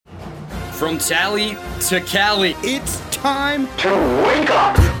From Tally to Cali, It's time to wake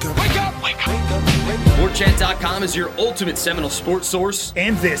up. Wake up! Wake up! WarChant.com is your ultimate Seminole sports source.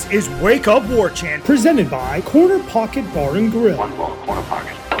 And this is Wake Up War Chant, presented by Corner Pocket Bar and Grill. One ball, corner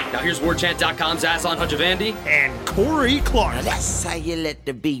pocket. Now here's WarChant.com's Aslan Hajavandi. And Corey Clark. Now that's how you let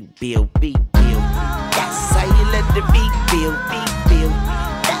the beat build. That's how you let the beat build.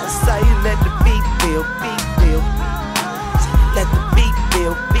 That's how you let the beat build. Let the beat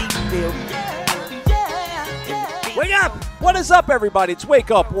build. Wake up! What is up, everybody? It's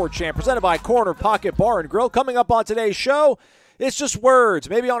Wake Up War Chant, presented by Corner Pocket Bar and Grill. Coming up on today's show, it's just words,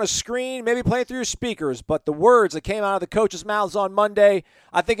 maybe on a screen, maybe playing through your speakers, but the words that came out of the coaches' mouths on Monday,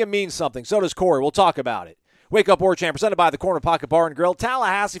 I think it means something. So does Corey. We'll talk about it. Wake Up War Chant, presented by the Corner Pocket Bar and Grill,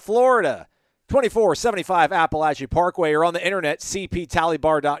 Tallahassee, Florida. 2475 Appalachia Parkway, or on the internet,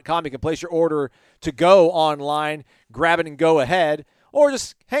 cptallybar.com. You can place your order to go online, grab it and go ahead, or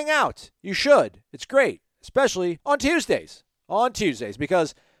just hang out. You should. It's great, especially on Tuesdays.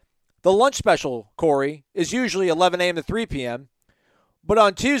 Because the lunch special, Corey, is usually 11 a.m. to 3 p.m., but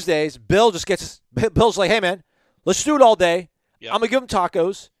on Tuesdays, Bill's like, hey, man, let's do it all day. Yep. I'm going to give them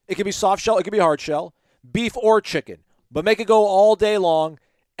tacos. It could be soft shell. It could be hard shell, beef or chicken, but make it go all day long.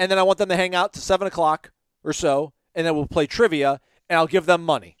 And then I want them to hang out to 7 o'clock or so, and then we'll play trivia, and I'll give them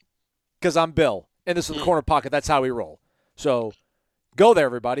money because I'm Bill, and this is the Corner Pocket. That's how we roll. So go there,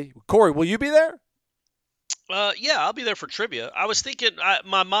 everybody. Corey, will you be there? Yeah, I'll be there for trivia. I was thinking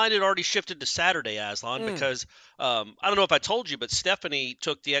my mind had already shifted to Saturday, Aslan, because I don't know if I told you, but Stephanie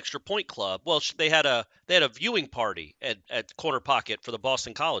took the Extra Point Club. Well, they had a viewing party at Corner Pocket for the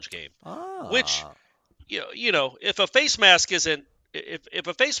Boston College game, which you know if a face mask isn't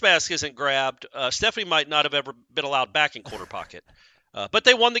grabbed, Stephanie might not have ever been allowed back in Corner Pocket. But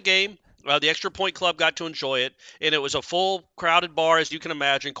they won the game. The Extra Point Club got to enjoy it, and it was a full crowded bar, as you can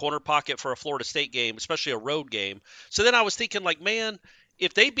imagine, Corner Pocket for a Florida State game, especially a road game. So then I was thinking, like, man,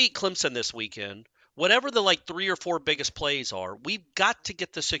 if they beat Clemson this weekend, whatever the 3 or 4 biggest plays are, we've got to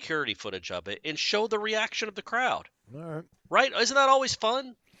get the security footage of it and show the reaction of the crowd. All right. Right? Isn't that always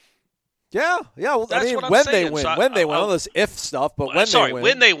fun? Yeah. Well, That's I mean, what I'm when saying. they win, So all this if stuff, but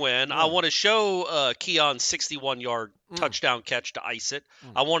when they win, I want to show Keon's 61-yard touchdown catch to ice it.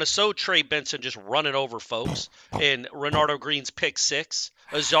 I want to show Trey Benson just running over folks, and Renardo Green's pick six,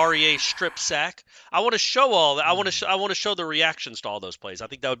 Azaria's strip sack. I want to show all that. I want to show the reactions to all those plays. I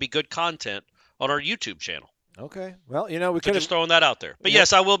think that would be good content on our YouTube channel. Okay. Well, we could just throwing that out there. But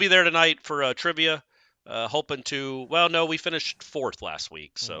yes, I will be there tonight for trivia. Hoping to. Well, no, we finished 4th last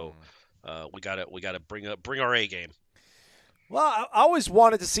week, so. We gotta bring our A game. Well, I always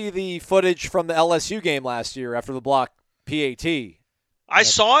wanted to see the footage from the LSU game last year after the block PAT. I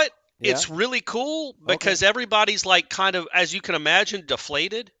saw it. Yeah? It's really cool because everybody's kind of, as you can imagine,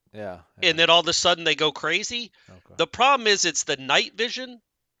 deflated. Yeah. And then all of a sudden they go crazy. Okay. The problem is it's the night vision.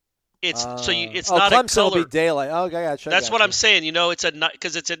 It's not Clemson a color. Will be daylight. Oh, gotcha. That's what I'm saying. It's a night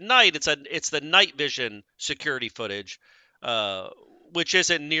because it's at night. It's the night vision security footage. Which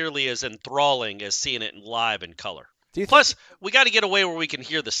isn't nearly as enthralling as seeing it live in color. Plus, we got to get away where we can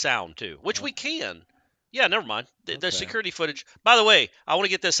hear the sound, too, which we can. Yeah, never mind. The security footage. By the way, I want to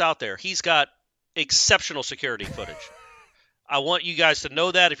get this out there. He's got exceptional security footage. I want you guys to know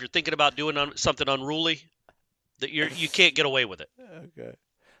that if you're thinking about doing something unruly, that you can't get away with it. Okay.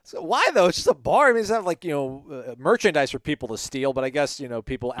 So why, though? It's just a bar. I mean, it's not merchandise for people to steal, but I guess,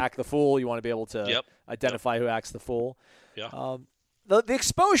 people act the fool. You want to be able to identify who acts the fool. Yeah. The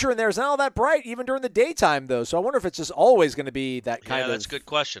exposure in there is not all that bright, even during the daytime, though. So I wonder if it's just always going to be that kind of. Yeah, that's a good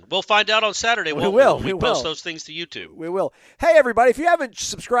question. We'll find out on Saturday. We will. We post those things to YouTube. We will. Hey, everybody, if you haven't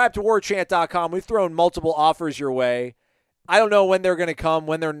subscribed to WarChant.com, we've thrown multiple offers your way. I don't know when they're going to come,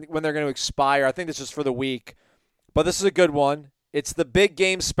 when they're going to expire. I think this is for the week. But this is a good one. It's the big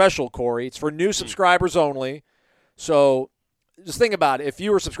game special, Corey. It's for new subscribers only. So just think about it. If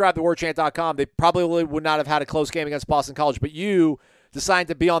you were subscribed to WarChant.com, they probably would not have had a close game against Boston College. But you deciding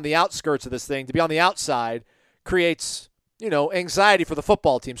to be on the outskirts of this thing, to be on the outside, creates, anxiety for the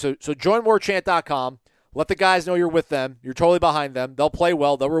football team. So join WarChant.com. Let the guys know you're with them. You're totally behind them. They'll play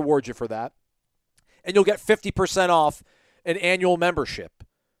well. They'll reward you for that. And you'll get 50% off an annual membership.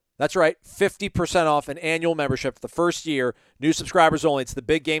 That's right, 50% off an annual membership for the first year. New subscribers only. It's the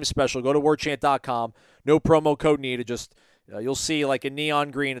big game special. Go to WarChant.com. No promo code needed. Just you'll see like a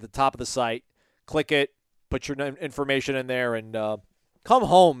neon green at the top of the site. Click it. Put your information in there and come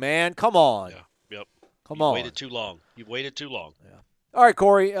home, man. Come on. Yeah. Yep. Come on. You've waited too long. Yeah. All right,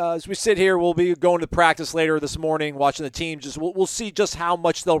 Corey. As we sit here, we'll be going to practice later this morning, watching the team. We'll see just how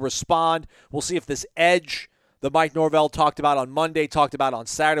much they'll respond. We'll see if this edge that Mike Norvell talked about on Monday, talked about on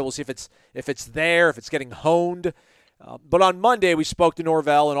Saturday. We'll see if it's there, if it's getting honed. But on Monday, we spoke to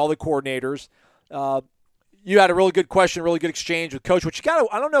Norvell and all the coordinators. You had a really good question, really good exchange with Coach. Which you got to,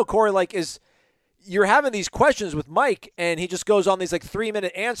 I don't know, Corey, you're having these questions with Mike, and he just goes on these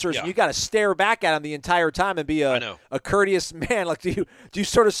 3-minute answers, and you got to stare back at him the entire time and be a courteous man. Do you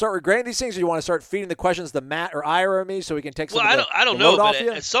sort of start regretting these things, or you want to start feeding the questions to Matt or Ira or me so we can take some? Well, I don't know, but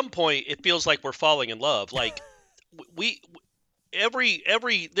at some point it feels like we're falling in love. That's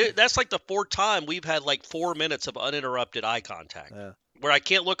the fourth time we've had 4 minutes of uninterrupted eye contact, where I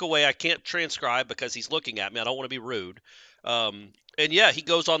can't look away, I can't transcribe because he's looking at me. I don't want to be rude. And he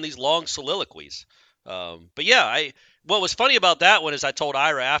goes on these long soliloquies. What was funny about that one is I told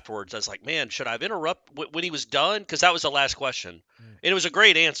Ira afterwards, I was like, man, should I have interrupted when he was done? Because that was the last question. And it was a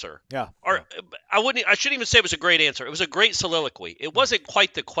great answer. Yeah. I shouldn't even say it was a great answer. It was a great soliloquy. It wasn't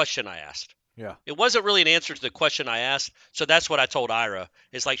quite the question I asked. Yeah. It wasn't really an answer to the question I asked. So that's what I told Ira.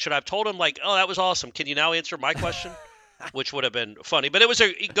 It's should I have told him oh, that was awesome. Can you now answer my question? Which would have been funny, but it was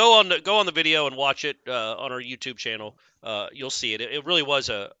go on the video and watch it on our YouTube channel. You'll see it. It really was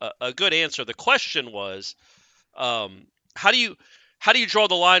a good answer. The question was, how do you draw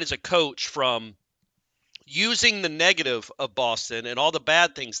the line as a coach from using the negative of Boston and all the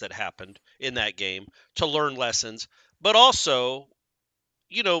bad things that happened in that game to learn lessons, but also,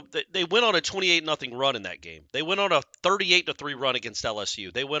 they went on a 28-0 run in that game. They went on a 38-3 run against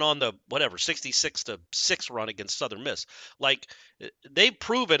LSU. They went on the 66-6 run against Southern Miss. They've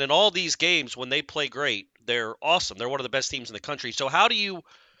proven in all these games when they play great, they're awesome. They're one of the best teams in the country. So how do you,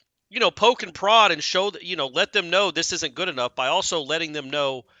 poke and prod and show that, let them know this isn't good enough by also letting them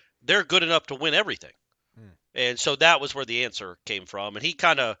know they're good enough to win everything. And so that was where the answer came from. And he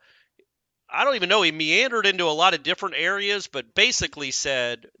kind of, I don't even know. He meandered into a lot of different areas, but basically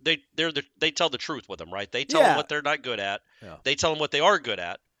said they tell the truth with them, right? They tell them what they're not good at. Yeah. They tell them what they are good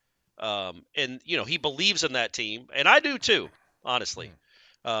at. And he believes in that team, and I do too, honestly.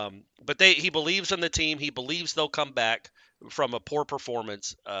 But he believes in the team. He believes they'll come back from a poor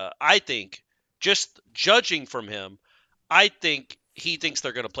performance. I think, just judging from him, I think he thinks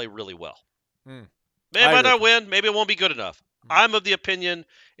they're going to play really well. They might not win. Maybe it won't be good enough. I'm of the opinion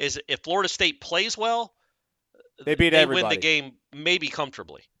is if Florida State plays well, they win the game maybe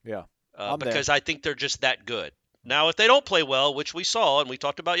comfortably. Yeah, because I think they're just that good. Now, if they don't play well, which we saw and we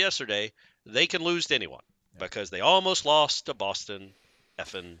talked about yesterday, they can lose to anyone because they almost lost to Boston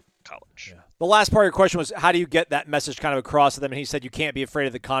effing College. Yeah. The last part of your question was, how do you get that message kind of across to them? And he said you can't be afraid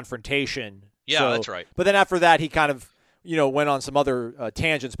of the confrontation. Yeah, that's right. But then after that, he kind of went on some other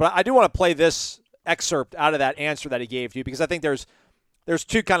tangents. But I do want to play this excerpt out of that answer that he gave to you, because I think there's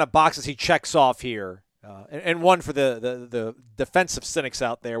two kind of boxes he checks off here, and one for the defensive cynics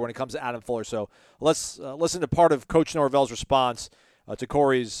out there when it comes to Adam Fuller. So let's listen to part of Coach Norvell's response to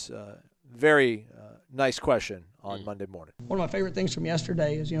Corey's very nice question on Monday morning. One of my favorite things from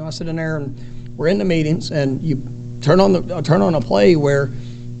yesterday is, I sit in there and we're in the meetings, and you turn on a play where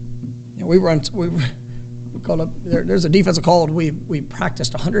there's a defensive call we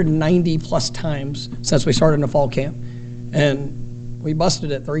practiced 190 plus times since we started in the fall camp, and we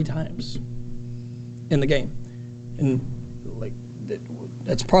busted it 3 times in the game, and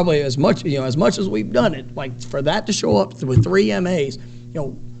that's probably as much as we've done it. For that to show up with 3 MAs,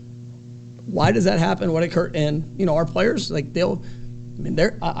 why does that happen? What occurred? And our players,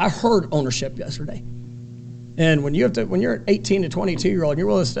 I heard ownership yesterday, and when you're an 18 to 22-year-old, and you're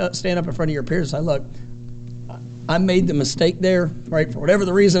willing to stand up in front of your peers and say, look, I made the mistake there, right? For whatever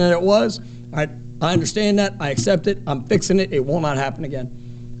the reason that it was, right? I understand that. I accept it. I'm fixing it. It will not happen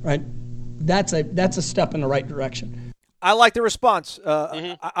again, right? That's a step in the right direction. I like the response.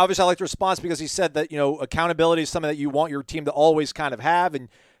 Obviously, I like the response because he said that accountability is something that you want your team to always kind of have, and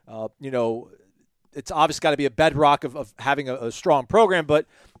it's obviously got to be a bedrock of having a strong program, but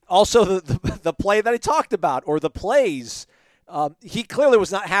also the play that he talked about, or the plays. He clearly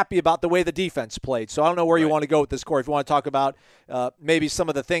was not happy about the way the defense played. So I don't know where you want to go with this, Corey. If you want to talk about maybe some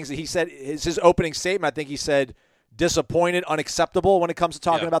of the things that he said, his opening statement, I think he said disappointed, unacceptable when it comes to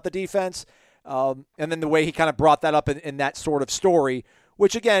talking about the defense. And then the way he kind of brought that up in that sort of story,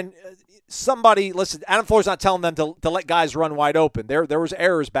 which, again, listen, Adam Fuller's not telling them to let guys run wide open. There was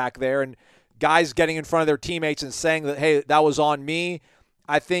errors back there, and guys getting in front of their teammates and saying that, hey, that was on me.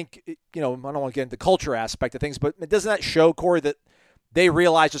 I think, I don't want to get into the culture aspect of things, but doesn't that show, Corey, that they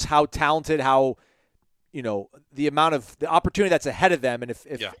realize just how talented, how, the amount of the opportunity that's ahead of them, and if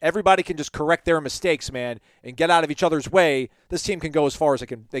everybody can just correct their mistakes, man, and get out of each other's way, this team can go as far as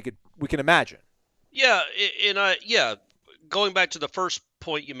we can imagine. Yeah, and going back to the first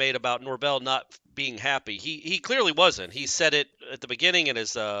point you made about Norvell not being happy. He clearly wasn't. He said it at the beginning in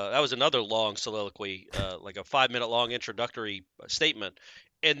his that was another long soliloquy, like a 5-minute long introductory statement,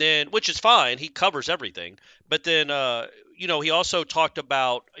 and then which is fine. He covers everything, but then he also talked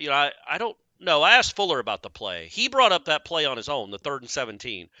about I don't know. I asked Fuller about the play. He brought up that play on his own, the 3rd and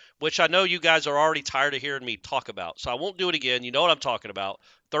 17, which I know you guys are already tired of hearing me talk about, so I won't do it again. You know what I'm talking about.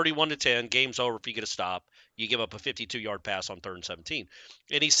 31-10, game's over if you get a stop. You give up a 52-yard pass on 3rd and 17.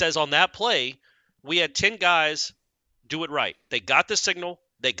 And he says on that play, we had 10 guys do it right. They got the signal.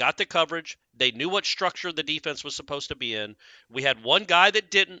 They got the coverage. They knew what structure the defense was supposed to be in. We had one guy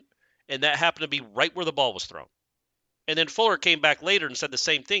that didn't, and that happened to be right where the ball was thrown. And then Fuller came back later and said the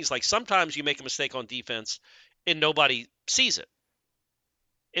same things. Like sometimes you make a mistake on defense and nobody sees it.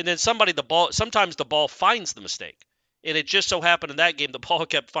 And then sometimes the ball finds the mistake. And it just so happened in that game, the ball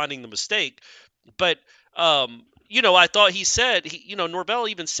kept finding the mistake. But, I thought he said, Norvell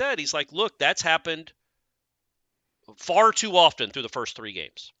even said, he's like, look, that's happened far too often through the first 3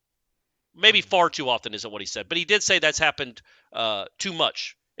 games. Maybe far too often isn't what he said, but he did say that's happened too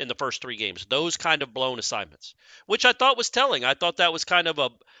much in the first 3 games. Those kind of blown assignments, which I thought was telling. I thought that was kind of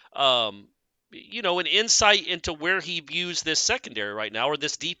an insight into where he views this secondary right now, or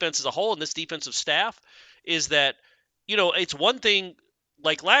this defense as a whole, and this defensive staff, is that, it's one thing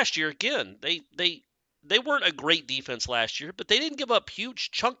like last year, again, they weren't a great defense last year, but they didn't give up huge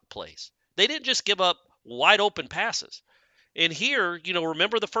chunk plays. They didn't just give up wide open passes. And here,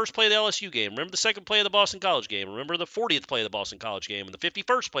 remember the first play of the LSU game, remember the second play of the Boston College game, remember the 40th play of the Boston College game, and the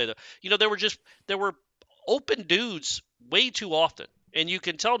 51st play. There were open dudes way too often, and you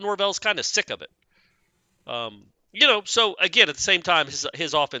can tell Norvell's kind of sick of it. So again, at the same time,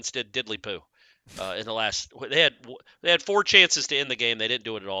 his offense did diddly poo. In the last, they had 4 chances to end the game. They didn't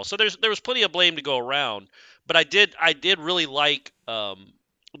do it at all. So there was plenty of blame to go around. But I did really like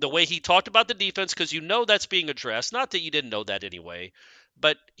the way he talked about the defense, because that's being addressed. Not that you didn't know that anyway,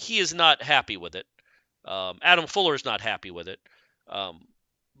 but he is not happy with it. Adam Fuller is not happy with it.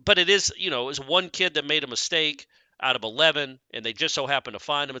 But it is, it was one kid that made a mistake out of 11, and they just so happen to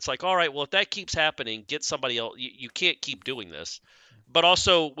find him. It's like, all right, well, if that keeps happening, get somebody else. You can't keep doing this. But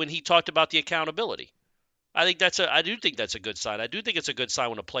also when he talked about the accountability, I do think that's a good sign. I do think it's a good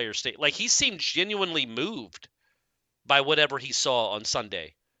sign when a player he seemed genuinely moved by whatever he saw on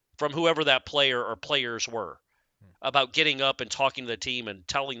Sunday from whoever that player or players were, about getting up and talking to the team and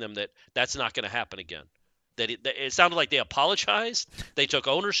telling them that that's not going to happen again. That it sounded like they apologized, they took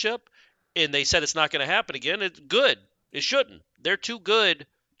ownership, and they said it's not going to happen again. It's good. It shouldn't. They're too good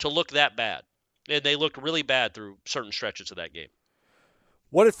to look that bad. And they looked really bad through certain stretches of that game.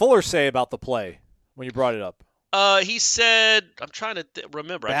 What did Fuller say about the play when you brought it up? He said, I'm trying to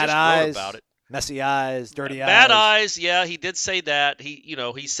remember. Bad I just eyes, wrote about it. Messy eyes, dirty eyes. Bad eyes, yeah, he did say that.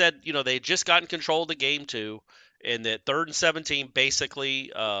 He said, they had just gotten control of the game too, and that 3rd and 17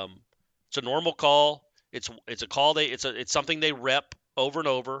 basically, it's a normal call. It's a call it's something they rep over and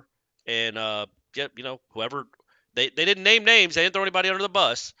over, and whoever they didn't name names, they didn't throw anybody under the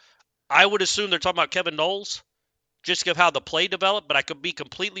bus. I would assume they're talking about Kevin Knowles, just of how the play developed, but I could be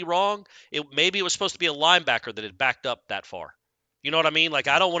completely wrong. Maybe it was supposed to be a linebacker that had backed up that far. You know what I mean? Like,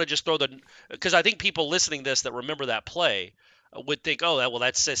 I don't want to just because I think people listening to this that remember that play would think,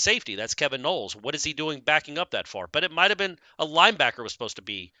 that's a safety. That's Kevin Knowles. What is he doing backing up that far? But it might have been a linebacker was supposed to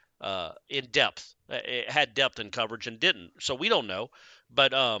be in depth. It had depth and coverage and didn't. So we don't know.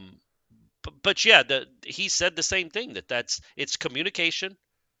 But yeah, he said the same thing, it's communication.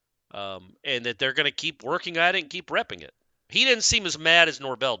 And that they're going to keep working at it and keep repping it. He didn't seem as mad as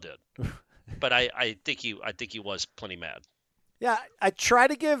Norvell did, but I think he was plenty mad. Yeah, I try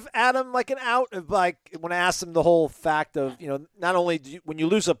to give Adam an out of when I asked him the whole fact of not only when you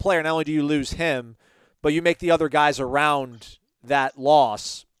lose a player, not only do you lose him, but you make the other guys around that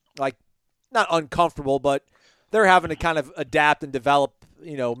loss not uncomfortable, but they're having to kind of adapt and develop.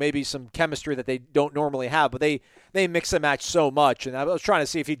 Maybe some chemistry that they don't normally have, but they mix and match so much. And I was trying to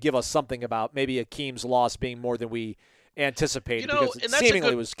see if he'd give us something about maybe Akeem's loss being more than we anticipated, because it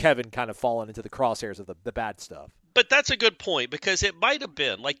seemingly was Kevin kind of falling into the crosshairs of the bad stuff. But that's a good point, because it might have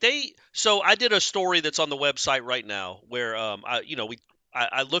been so I did a story that's on the website right now where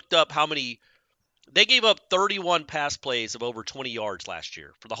I looked up how many they gave up 31 pass plays of over 20 yards last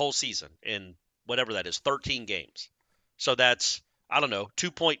year for the whole season in whatever that is, 13 games. So that's, I don't know,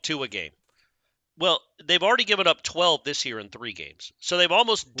 2.2 a game. Well, they've already given up 12 this year in 3 games. So they've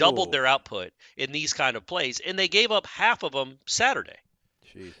almost doubled their output in these kind of plays, and they gave up half of them Saturday.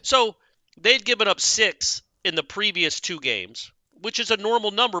 Jeez. So they'd given up 6 in the previous 2 games, which is a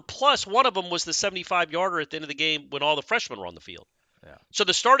normal number, plus one of them was the 75-yarder at the end of the game when all the freshmen were on the field. Yeah. So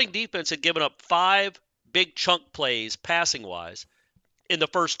the starting defense had given up 5 big chunk plays passing-wise in the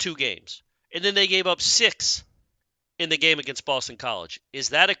first 2 games. And then they gave up 6 in the game against Boston College. Is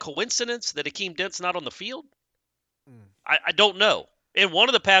that a coincidence that Akeem Dent's not on the field? I don't know. And one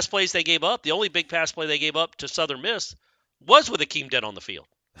of the pass plays they gave up, the only big pass play they gave up to Southern Miss, was with Akeem Dent on the field.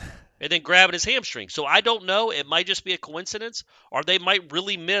 And then grabbing his hamstring. So I don't know. It might just be a coincidence, or they might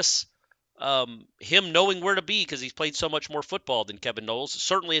really miss him knowing where to be because he's played so much more football than Kevin Knowles,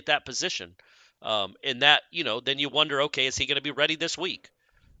 certainly at that position. And that, then you wonder, okay, is he going to be ready this week?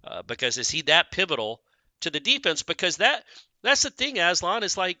 Because is he that pivotal to the defense? Because that's the thing, Aslan,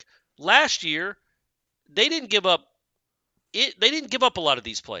 is like last year they didn't give up a lot of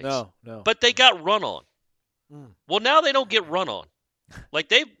these plays. No. But they got run on. Well, now they don't get run on. Like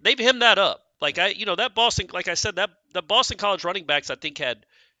they've hemmed that up. Like that Boston, like I said, that the Boston College running backs I think had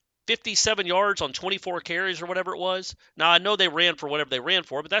 57 yards on 24 carries or whatever it was. Now I know they ran for whatever they ran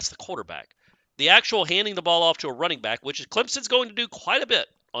for, but that's the quarterback. The actual handing the ball off to a running back, which is Clemson's going to do quite a bit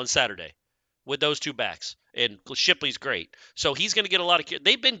on Saturday with those 2 backs, and Shipley's great, so he's going to get a lot of.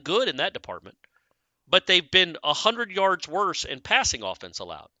 They've been good in that department, but they've been 100 yards worse in passing offense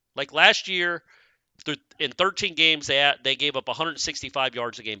allowed. Like last year, in 13 games, they gave up 165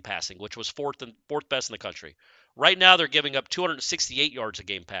 yards a game passing, which was fourth best in the country. Right now, they're giving up 268 yards a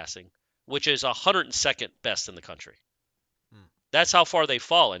game passing, which is 102nd best in the country. That's how far they've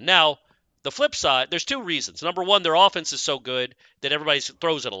fallen. Now, the flip side, there's 2 reasons. Number one, their offense is so good that everybody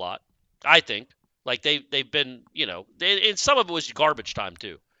throws it a lot, I think. Like they've been, and some of it was garbage time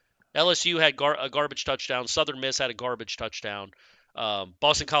too. LSU had a garbage touchdown. Southern Miss had a garbage touchdown.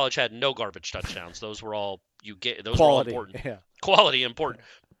 Boston College had no garbage touchdowns. Those were all Those were all important. Yeah. Quality important.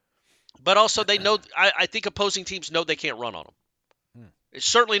 But also they know. I think opposing teams know they can't run on them. It's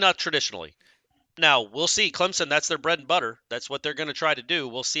certainly not traditionally. Now we'll see. Clemson, that's their bread and butter. That's what they're going to try to do.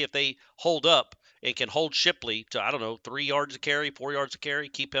 We'll see if they hold up and can hold Shipley to 3 yards a carry, 4 yards a carry,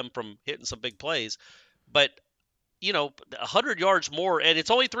 keep him from hitting some big plays. But 100 yards more, and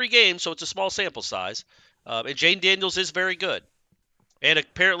it's only 3 games, so it's a small sample size. And Jane Daniels is very good. And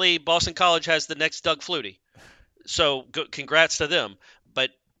apparently Boston College has the next Doug Flutie. So congrats to them.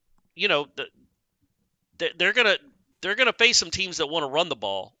 But, they're gonna face some teams that want to run the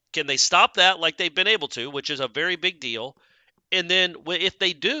ball. Can they stop that like they've been able to, which is a very big deal? And then if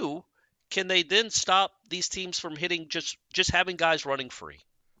they do, can they then stop these teams from hitting just having guys running free?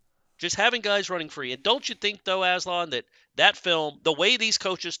 Just having guys running free. And don't you think, though, Aslan, that film, the way these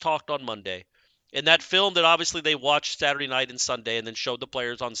coaches talked on Monday, and that film that obviously they watched Saturday night and Sunday and then showed the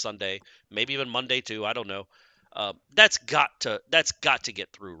players on Sunday, maybe even Monday too, I don't know, that's got to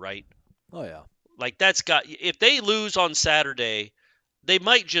get through, right? Oh, yeah. Like if they lose on Saturday, they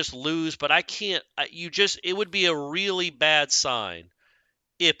might just lose, but it would be a really bad sign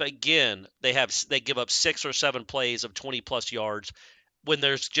if, again, they give up 6 or 7 plays of 20-plus yards when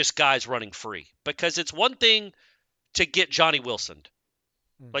there's just guys running free. Because it's one thing to get Johnny Wilson.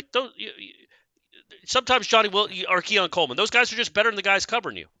 Like those, sometimes Johnny Wilson or Keon Coleman, those guys are just better than the guys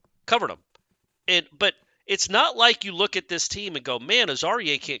covering them. But it's not like you look at this team and go, man,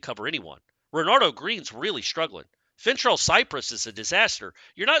 Azarie can't cover anyone. Renardo Green's really struggling. Fintrell Cypress is a disaster.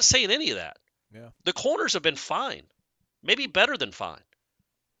 You're not saying any of that. Yeah. The corners have been fine, maybe better than fine.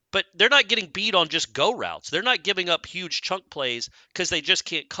 But they're not getting beat on just go routes. They're not giving up huge chunk plays because they just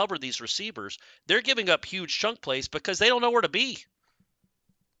can't cover these receivers. They're giving up huge chunk plays because they don't know where to be.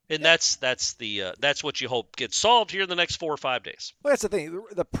 And that's what you hope gets solved here in the next 4 or 5 days. Well, that's the thing.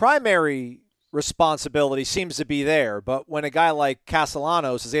 The primary responsibility seems to be there, but when a guy like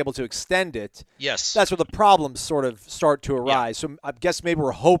Castellanos is able to extend it, yes, that's where the problems sort of start to arise. Yeah. So I guess maybe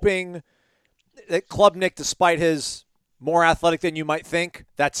we're hoping that Klubnik, despite his more athletic than you might think,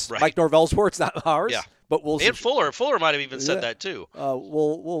 that's right. Mike Norvell's words, not ours. Yeah. But we'll and Fuller might have even said that too.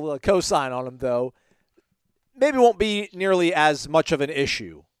 We'll co-sign on him though. Maybe won't be nearly as much of an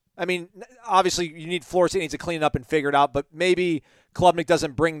issue. I mean, obviously you need Florida State needs to clean it up and figure it out, but maybe Klubnik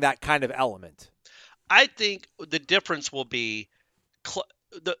doesn't bring that kind of element. I think the difference will be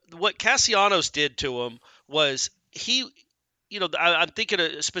what Castellanos did to him was I'm thinking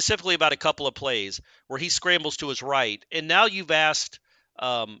specifically about a couple of plays where he scrambles to his right, and now you've asked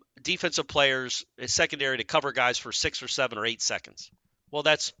defensive players, secondary, to cover guys for 6 or 7 or 8 seconds. Well,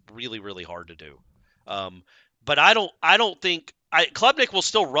 that's really, really hard to do. But I don't think Klubnik will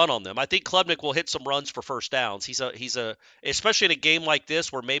still run on them. I think Klubnik will hit some runs for first downs. He's especially in a game like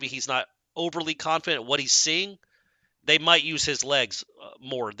this where maybe he's not overly confident in what he's seeing. They might use his legs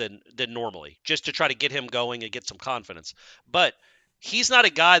more than normally just to try to get him going and get some confidence. But he's not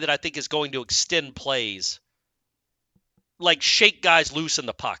a guy that I think is going to extend plays like shake guys loose in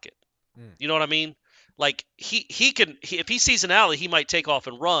the pocket. You know what I mean? Like he can if he sees an alley, he might take off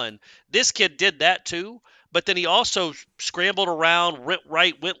and run. This kid did that too, but then he also scrambled around, went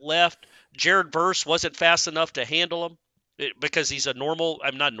right, went left. Jared Verse wasn't fast enough to handle him because he's a normal.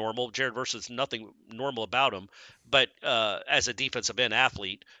 I'm not normal. Jared Verse is nothing normal about him, but as a defensive end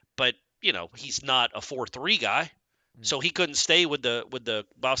athlete, but he's not a 4-3 guy, so he couldn't stay with the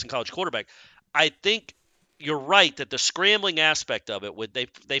Boston College quarterback. I think you're right that the scrambling aspect of it,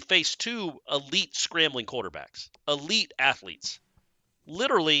 they face two elite scrambling quarterbacks, elite athletes.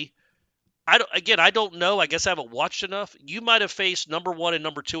 Literally, I don't know. I guess I haven't watched enough. You might have faced number 1 and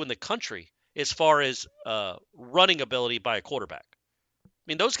number 2 in the country as far as running ability by a quarterback. I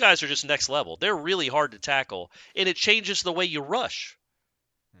mean, those guys are just next level. They're really hard to tackle, and it changes the way you rush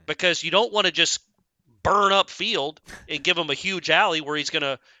because you don't want to just burn up field and give him a huge alley where he's got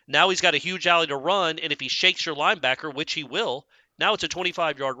a huge alley to run, and if he shakes your linebacker, which he will, now it's a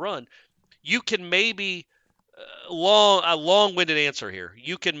 25-yard run. You can maybe a long-winded answer here.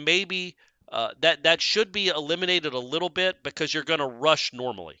 You can maybe that should be eliminated a little bit because you're going to rush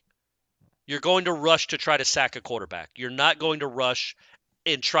normally. You're going to rush to try to sack a quarterback. You're not going to rush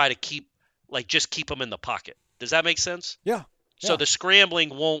and try to just keep him in the pocket. Does that make sense? Yeah. So the scrambling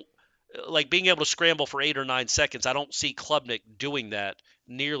won't, like being able to scramble for 8 or 9 seconds, I don't see Klubnik doing that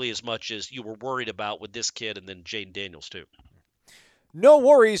nearly as much as you were worried about with this kid and then Jaden Daniels too. No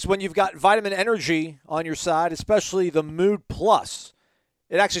worries when you've got Vitamin Energy on your side, especially the Mood Plus.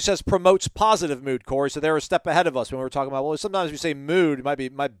 It actually says promotes positive mood, Corey, so they're a step ahead of us when we were talking about, well, sometimes we say mood, it might be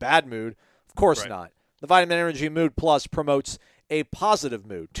my bad mood. Of course not. The Vitamin Energy Mood Plus promotes a positive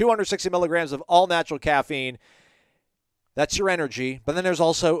mood. 260 milligrams of all-natural caffeine. That's your energy. But then there's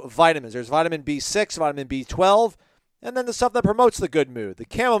also vitamins. There's vitamin B6, vitamin B12, and then the stuff that promotes the good mood. The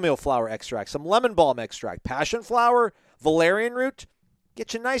chamomile flower extract, some lemon balm extract, passion flower, valerian root.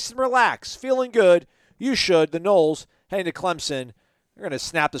 Get you nice and relaxed. Feeling good. You should. The Knowles heading to Clemson. They're going to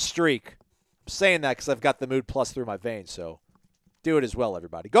snap the streak. I'm saying that because I've got the Mood Plus through my veins, so do it as well,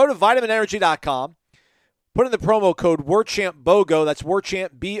 everybody. Go to vitaminenergy.com. Put in the promo code WarChampBOGO. That's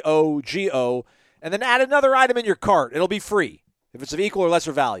WarChamp, B-O-G-O. And then add another item in your cart. It'll be free if it's of equal or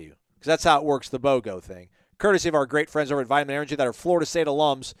lesser value, because that's how it works, the BOGO thing. Courtesy of our great friends over at Vitamin Energy that are Florida State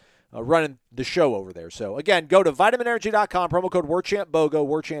alums running the show over there. So, again, go to vitaminenergy.com, promo code WarChampBOGO,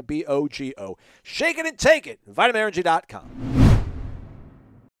 WarChamp, B-O-G-O. Shake it and take it, vitaminenergy.com.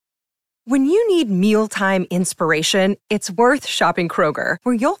 When you need mealtime inspiration, it's worth shopping Kroger,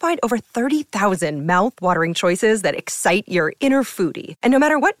 where you'll find over 30,000 mouth-watering choices that excite your inner foodie. And no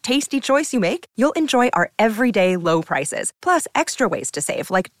matter what tasty choice you make, you'll enjoy our everyday low prices, plus extra ways to save,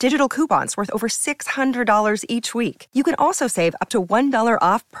 like digital coupons worth over $600 each week. You can also save up to $1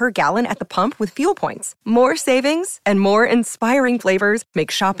 off per gallon at the pump with fuel points. More savings and more inspiring flavors make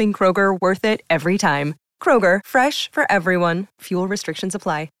shopping Kroger worth it every time. Kroger, fresh for everyone. Fuel restrictions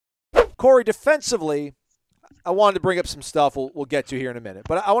apply. Corey, defensively, I wanted to bring up some stuff we'll get to here in a minute.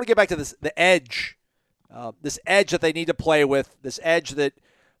 But I want to get back to the edge, this edge that they need to play with, this edge that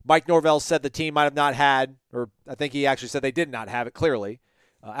Mike Norvell said the team might have not had, or I think he actually said they did not have it clearly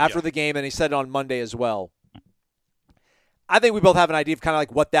after the game, and he said it on Monday as well. I think we both have an idea of kind of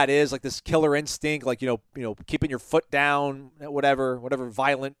like what that is, like this killer instinct, like, keeping your foot down, whatever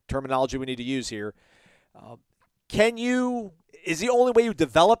violent terminology we need to use here. Is the only way you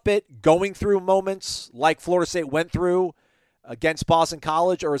develop it going through moments like Florida State went through against Boston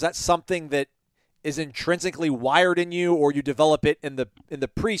College, or is that something that is intrinsically wired in you, or you develop it in the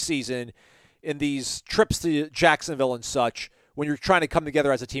preseason in these trips to Jacksonville and such when you're trying to come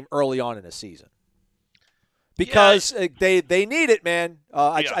together as a team early on in a season? Because they need it, man.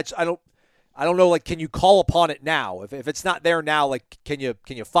 I don't know. Like, can you call upon it now? If it's not there now, like, can you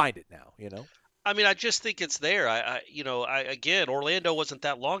find it now? I mean, I just think it's there. Again, Orlando wasn't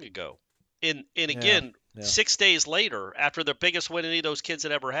that long ago. And again, 6 days later, after the biggest win any of those kids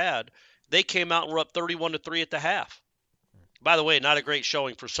had ever had, they came out and were up 31-3 at the half. By the way, not a great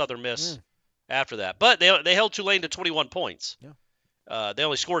showing for Southern Miss after that. But they held Tulane to 21 points. Yeah. They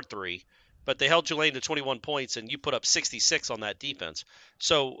only scored 3, but they held Tulane to 21 points, and you put up 66 on that defense.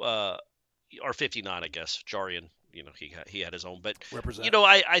 So, or 59, I guess. Jarian, he had his own. But,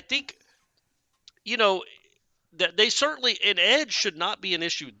 I think – that they certainly an edge should not be an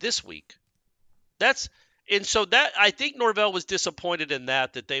issue this week. I think Norvell was disappointed in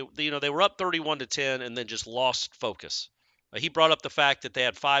that they were up 31-10 and then just lost focus. He brought up the fact that they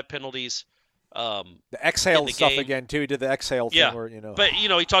had 5 penalties. The exhale stuff again too. He did the exhale thing. Yeah, where, but he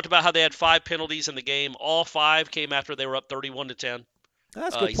talked about how they had 5 penalties in the game. All 5 came after they were up 31-10.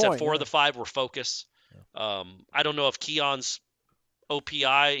 That's a good he point. said 4 of the 5 were focus. I don't know if Keon's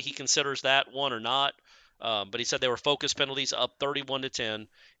OPI, he considers that one or not. But he said they were focus penalties up 31-10.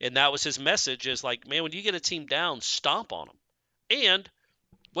 And that was his message is like, man, when you get a team down, stomp on them. And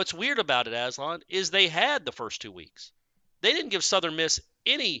what's weird about it, Aslan, is they had the first 2 weeks. They didn't give Southern Miss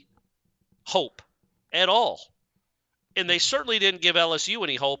any hope at all. And they certainly didn't give LSU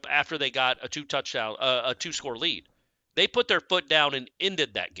any hope after they got a two-score lead. They put their foot down and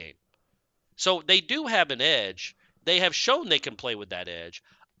ended that game. So they do have an edge. They have shown they can play with that edge.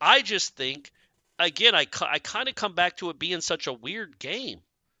 I just think, again, I kind of come back to it being such a weird game.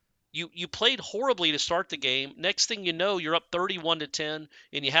 You played horribly to start the game. Next thing you know, you're up 31-10,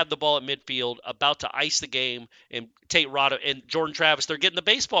 and you have the ball at midfield, about to ice the game, and Tate Rada and Jordan Travis, they're getting the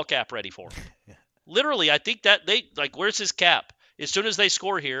baseball cap ready for him. Yeah. Literally, I think that they like, where's his cap? As soon as they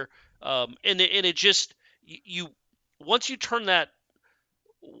score here, and it just once you turn that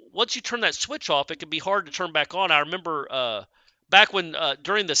switch off, it can be hard to turn back on. I remember back when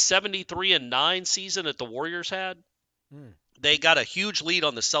during the 73-9 season that the Warriors had. They got a huge lead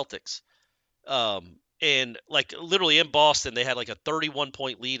on the Celtics. And like literally in Boston, they had like a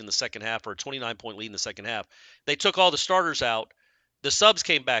 31-point lead in the second half or a 29-point lead in the second half. They took all the starters out. The subs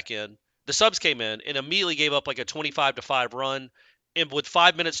came in and immediately gave up like a 25-5 run. And with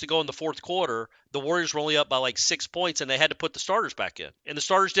 5 minutes to go in the fourth quarter, the Warriors were only up by like 6 points, and they had to put the starters back in. And the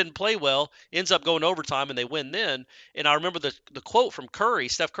starters didn't play well, ends up going overtime, and they win then. And I remember the quote from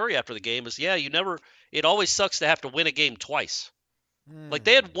Steph Curry after the game is, it always sucks to have to win a game twice. Like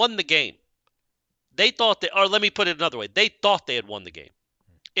they had won the game. They thought let me put it another way. They thought they had won the game.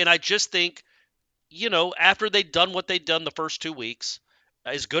 And I just think, after they'd done what they'd done the first 2 weeks,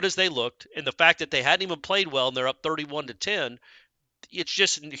 as good as they looked, and the fact that they hadn't even played well and they're up 31-10, it's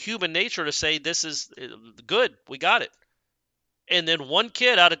just human nature to say this is good. We got it. And then one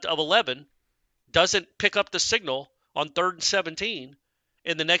kid out of 11 doesn't pick up the signal on 3rd and 17.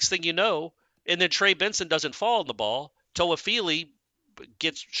 And the next thing you know, and then Trey Benson doesn't fall on the ball. Toa Feely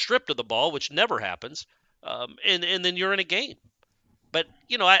gets stripped of the ball, which never happens. And then you're in a game. But,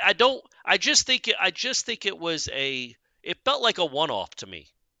 I just think it felt like a one-off to me.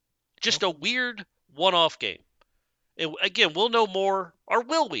 Just a weird one-off game. And again, we'll know more, or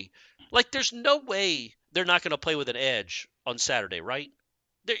will we? Like, there's no way they're not going to play with an edge on Saturday, right?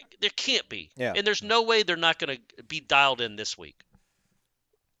 There can't be. Yeah. And there's no way they're not going to be dialed in this week.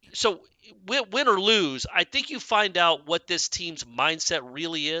 So, win or lose, I think you find out what this team's mindset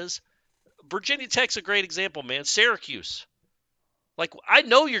really is. Virginia Tech's a great example, man. Syracuse. Like, I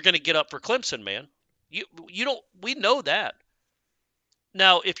know you're going to get up for Clemson, man. We know that.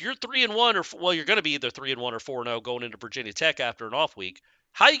 Now, if you're 3-1, you're going to be either 3-1 or 4-0 going into Virginia Tech after an off week.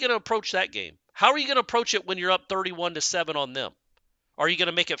 How are you going to approach that game? How are you going to approach it when you're up 31-7 on them? Are you going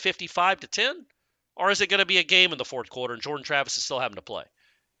to make it 55-10, or is it going to be a game in the fourth quarter and Jordan Travis is still having to play?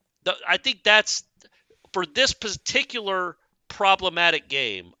 I think that's for this particular problematic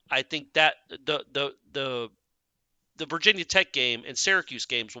game. I think that the Virginia Tech game and Syracuse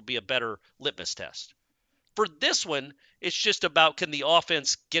games will be a better litmus test. For this one, it's just about, can the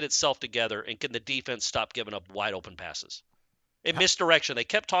offense get itself together and can the defense stop giving up wide open passes? And misdirection. They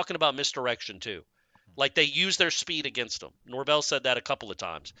kept talking about misdirection too. Like they use their speed against them. Norvell said that a couple of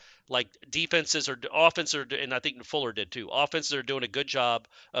times. Like offenses are, and I think Fuller did too. Offenses are doing a good job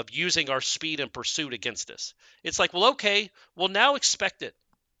of using our speed and pursuit against us. It's like, well, okay, well now expect it.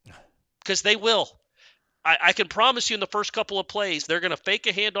 Because they will. I can promise you in the first couple of plays, they're going to fake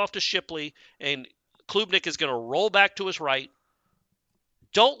a handoff to Shipley and Klubnik is going to roll back to his right.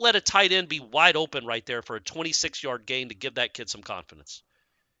 Don't let a tight end be wide open right there for a 26-yard gain to give that kid some confidence.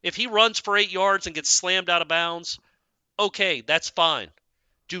 If he runs for 8 yards and gets slammed out of bounds, okay, that's fine.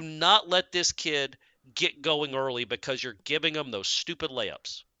 Do not let this kid get going early because you're giving him those stupid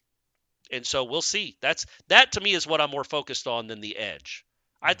layups. And so we'll see. That to me is what I'm more focused on than the edge.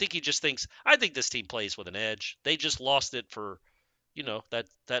 I think he just thinks, I think this team plays with an edge. They just lost it for, that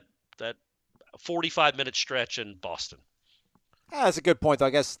 45-minute stretch in Boston. That's a good point, though. I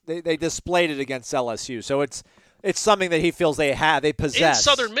guess they displayed it against LSU. So it's something that he feels they possess. In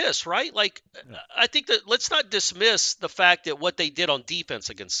Southern Miss, right? Like, yeah. I think that let's not dismiss the fact that what they did on defense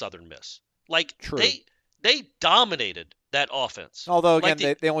against Southern Miss. Like, true. They dominated that offense. Although, again,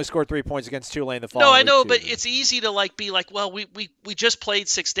 like they only scored 3 points against Tulane the following week. No, I know, too. but it's easy to be like, well, we just played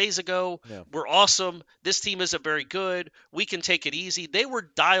 6 days ago. Yeah. We're awesome. This team isn't very good. We can take it easy. They were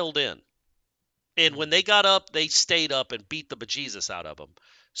dialed in. And when they got up, they stayed up and beat the bejesus out of them.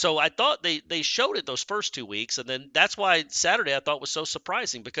 So I thought they showed it those first 2 weeks, and then that's why Saturday I thought was so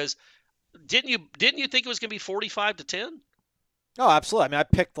surprising because didn't you think it was going to be 45-10? Oh, absolutely. I mean, I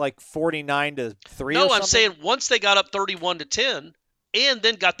picked like 49-3 No, or something. I'm saying once they got up 31-10 and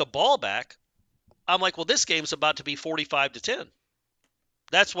then got the ball back, I'm like, well, this game's about to be 45-10.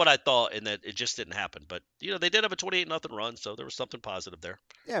 That's what I thought, and that it just didn't happen. But, they did have a 28-0 run, so there was something positive there.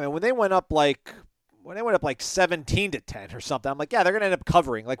 Yeah, I mean, when they went up like 17-10 or something, I'm like, yeah, they're going to end up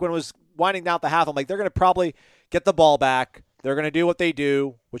covering. Like when it was winding down the half, I'm like, they're going to probably get the ball back. They're going to do what they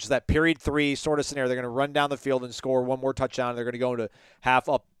do, which is that period 3 sort of scenario. They're going to run down the field and score one more touchdown. And they're going to go into half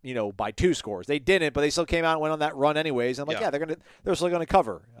up, by 2 scores. They didn't, but they still came out and went on that run anyways. I'm like, yeah, they're still going to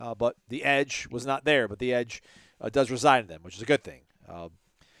cover. But the edge was not there. But the edge does reside in them, which is a good thing.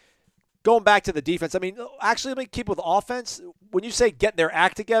 Going back to the defense, I mean, actually, let me keep with offense. When you say get their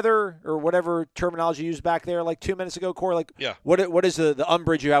act together or whatever terminology you used back there like 2 minutes ago, Corey, what is the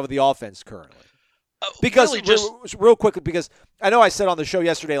umbrage you have with the offense currently? Because really real quickly, because I know I said on the show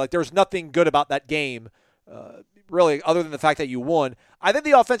yesterday, like there was nothing good about that game, really, other than the fact that you won. I think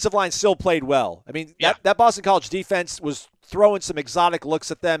the offensive line still played well. I mean, that Boston College defense was throwing some exotic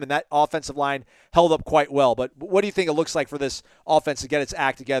looks at them, and that offensive line held up quite well. But what do you think it looks like for this offense to get its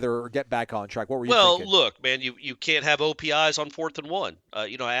act together or get back on track? What were you thinking? Well, look, man, you can't have OPIs on 4th and 1.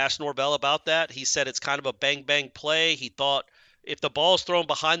 I asked Norvell about that. He said it's kind of a bang-bang play. He thought if the ball's thrown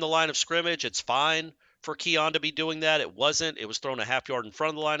behind the line of scrimmage, it's fine for Keon to be doing that. It wasn't. It was thrown a half yard in front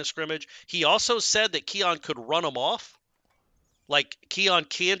of the line of scrimmage. He also said that Keon could run him off. Like, Keon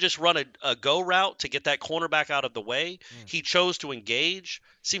can just run a go route to get that cornerback out of the way. He chose to engage.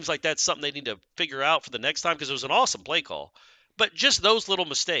 Seems like that's something they need to figure out for the next time because it was an awesome play call. But just those little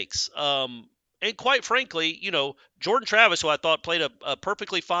mistakes. And quite frankly, Jordan Travis, who I thought played a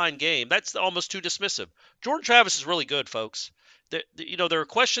perfectly fine game, that's almost too dismissive. Jordan Travis is really good, folks. There are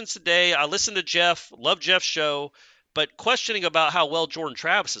questions today. I listened to Jeff, love Jeff's show, but questioning about how well Jordan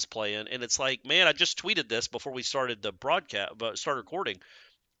Travis is playing. And it's like, man, I just tweeted this before we started the broadcast, started recording.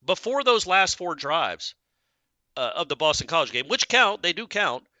 Before those last 4 drives of the Boston College game, which count, they do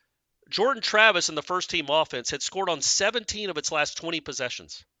count, Jordan Travis in the first team offense had scored on 17 of its last 20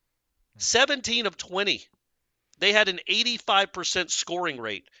 possessions. 17 of 20. They had an 85% scoring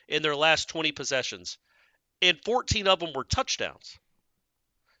rate in their last 20 possessions, and 14 of them were touchdowns.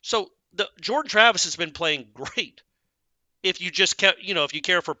 So Jordan Travis has been playing great. If you just if you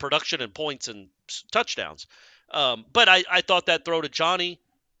care for production and points and touchdowns, but I thought that throw to Johnny,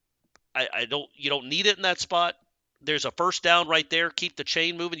 you don't need it in that spot. There's a first down right there. Keep the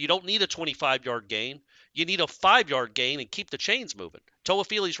chain moving. You don't need a 25-yard gain. You need a 5-yard gain and keep the chains moving.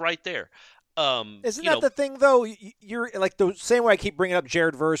 Toafili's right there. Isn't that the thing, though? You're like the same way I keep bringing up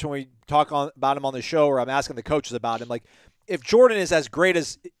Jared Verse when we talk about him on the show, or I'm asking the coaches about him. Like, if Jordan is as great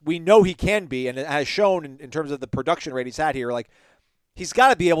as we know he can be, and it has shown in terms of the production rate he's had here, like he's got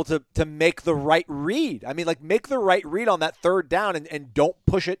to be able to make the right read. I mean, like make the right read on that third down and don't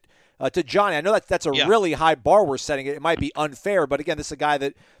push it to Johnny. I know that's a really high bar we're setting. It might be unfair, but again, this is a guy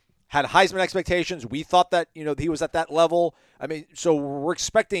that had Heisman expectations. We thought that he was at that level. I mean, so we're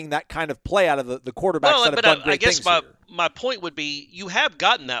expecting that kind of play out of the quarterbacks that have done great things here. My point would be you have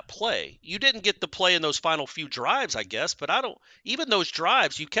gotten that play. You didn't get the play in those final few drives, I guess, but even those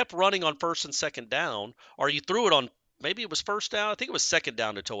drives, you kept running on first and second down, or you threw it on, maybe it was first down. I think it was second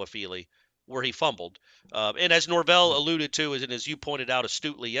down to Toafili where he fumbled. And as Norvell alluded to, and as you pointed out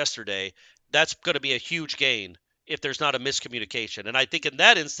astutely yesterday, that's going to be a huge gain if there's not a miscommunication. And I think in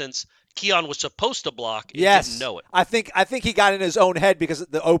that instance, Keon was supposed to block and didn't know it. I think he got in his own head because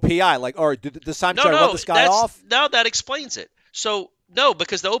of the OPI. Like, all right, this time should I run this guy off? Now that explains it. So, no,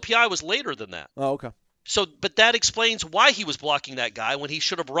 because the OPI was later than that. Oh, okay. So, but that explains why he was blocking that guy when he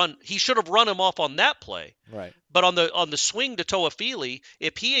should have run him off on that play. Right. But on the swing to Toafili,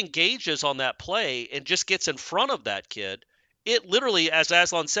 if he engages on that play and just gets in front of that kid, it literally, as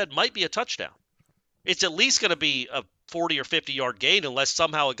Aslan said, might be a touchdown. It's at least going to be a 40 or 50-yard gain unless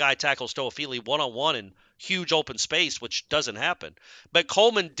somehow a guy tackles Toafili one-on-one in huge open space, which doesn't happen. But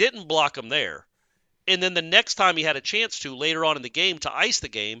Coleman didn't block him there. And then the next time he had a chance to, later on in the game, to ice the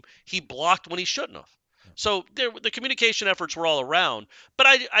game, he blocked when he shouldn't have. So the communication efforts were all around. But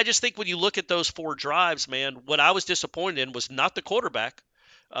I just think when you look at those 4 drives, man, what I was disappointed in was not the quarterback.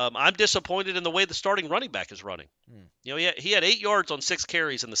 I'm disappointed in the way the starting running back is running. He had 8 yards on 6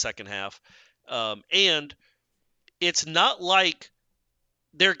 carries in the second half. And it's not like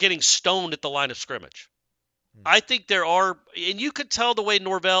they're getting stoned at the line of scrimmage. I think there are, and you could tell the way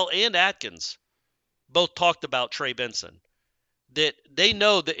Norvell and Atkins both talked about Trey Benson, that they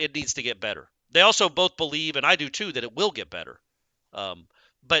know that it needs to get better. They also both believe, and I do too, that it will get better.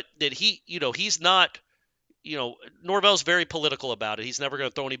 But that he's not, Norvell's very political about it. He's never going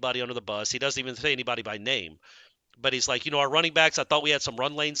to throw anybody under the bus. He doesn't even say anybody by name. But he's like, our running backs, I thought we had some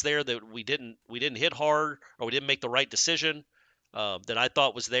run lanes there that we didn't hit hard, or we didn't make the right decision that I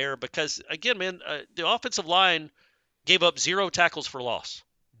thought was there. Because, again, man, the offensive line gave up 0 tackles for loss.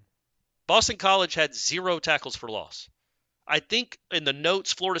 Boston College had 0 tackles for loss. I think in the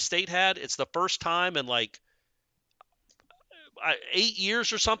notes Florida State had, it's the first time in 8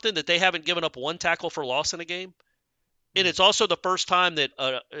 years or something that they haven't given up 1 tackle for loss in a game. And it's also the first time that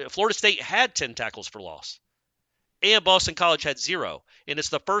Florida State had 10 tackles for loss. And Boston College had 0. And it's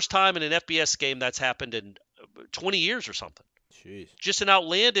the first time in an FBS game that's happened in 20 years or something. Jeez. Just an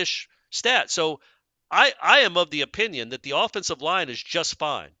outlandish stat. So I am of the opinion that the offensive line is just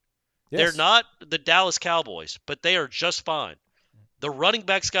fine. Yes. They're not the Dallas Cowboys, but they are just fine. The running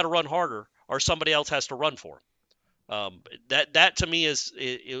back's got to run harder, or somebody else has to run for him. That to me is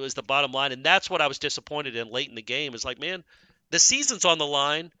the bottom line, and that's what I was disappointed in late in the game. Is like, man, the season's on the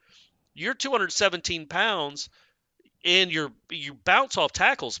line. You're 217 pounds, and you bounce off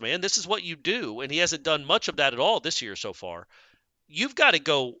tackles, man. This is what you do, and he hasn't done much of that at all this year so far. You've got to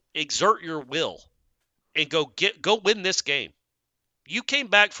go exert your will and go win this game. You came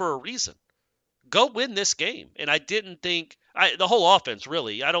back for a reason. Go win this game. And I didn't think the whole offense,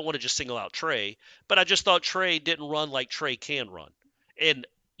 really, I don't want to just single out Trey, but I just thought Trey didn't run like Trey can run. And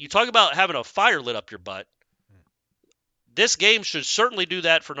you talk about having a fire lit up your butt. This game should certainly do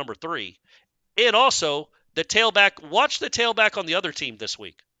that for number 3. And also, the tailback, watch the tailback on the other team this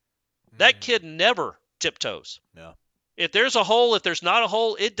week. That kid never tiptoes. Yeah. If there's a hole, if there's not a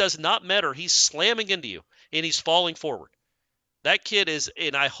hole, it does not matter. He's slamming into you, and he's falling forward. That kid is,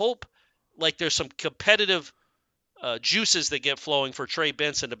 and I hope there's some competitive juices that get flowing for Trey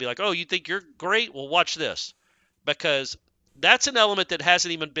Benson to be like, oh, you think you're great? Well, watch this. Because that's an element that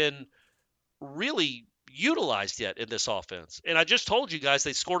hasn't even been really utilized yet in this offense. And I just told you guys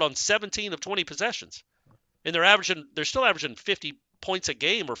they scored on 17 of 20 possessions. And they're still averaging 50 points a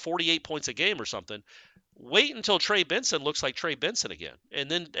game or 48 points a game or something. Wait until Trey Benson looks like Trey Benson again.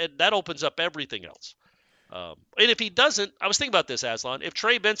 And then that opens up everything else. And if he doesn't, I was thinking about this, Aslan. If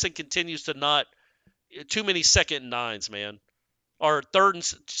Trey Benson continues to not too many 2nd and 9s, man, or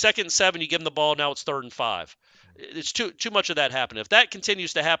 2nd and 7, you give him the ball, now it's 3rd and 5. It's too much of that happening. If that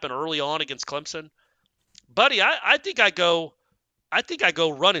continues to happen early on against Clemson, buddy, I think I go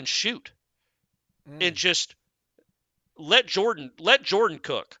run and shoot, and just let Jordan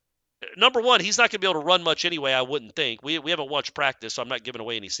cook. Number one, he's not going to be able to run much anyway, I wouldn't think. We haven't watched practice, so I'm not giving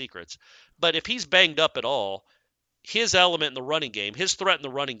away any secrets. But if he's banged up at all, his element in the running game, his threat in the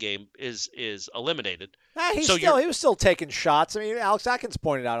running game is eliminated. He was still taking shots. I mean, Alex Atkins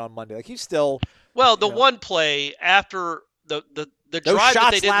pointed out on Monday, he's still. Well, one play after the those drive shots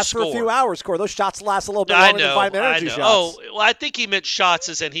that they didn't last score. for a few hours, Corey. Those shots last a little bit longer than 5 energy shots. Oh, well, I think he meant shots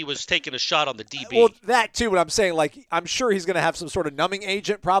as in he was taking a shot on the DB. Well, that too, but I'm saying, I'm sure he's going to have some sort of numbing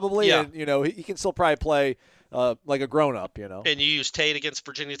agent probably, yeah. And, he can still probably play like a grown-up, And you use Tate against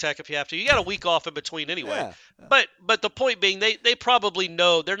Virginia Tech if you have to. You got a week off in between anyway. Yeah. But the point being, they probably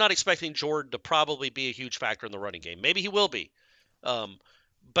know, they're not expecting Jordan to probably be a huge factor in the running game. Maybe he will be.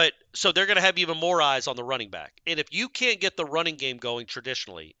 But so they're going to have even more eyes on the running back. And if you can't get the running game going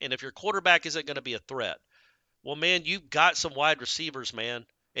traditionally, and if your quarterback isn't going to be a threat, well, man, you've got some wide receivers, man.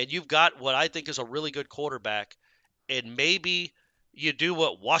 And you've got what I think is a really good quarterback. And maybe you do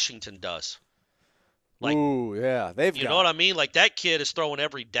what Washington does. Ooh, yeah. You know what I mean? That kid is throwing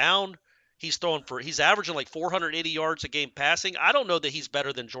every down. He's averaging 480 yards a game passing. I don't know that he's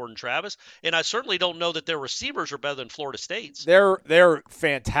better than Jordan Travis, and I certainly don't know that their receivers are better than Florida State's. They're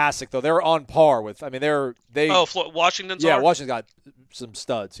fantastic though. They're on par with. I mean, Washington's. Yeah, are? Washington's got some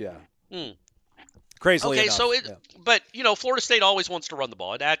studs. Yeah. Crazily okay, enough. so but Florida State always wants to run the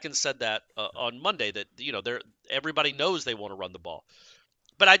ball, and Atkins said that on Monday that everybody knows they want to run the ball,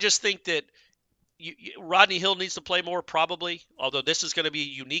 but I just think that. Rodney Hill needs to play more, probably, although this is going to be a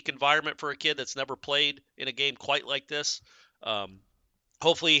unique environment for a kid that's never played in a game quite like this.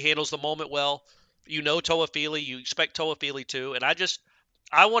 Hopefully he handles the moment well. Toa Feely, you expect Toa Feely too. And I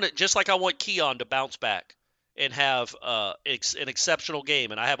want it just like I want Keon to bounce back and have an exceptional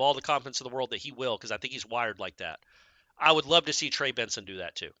game. And I have all the confidence in the world that he will, because I think he's wired like that. I would love to see Trey Benson do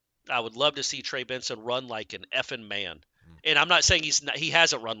that too. I would love to see Trey Benson run like an effing man. And I'm not saying he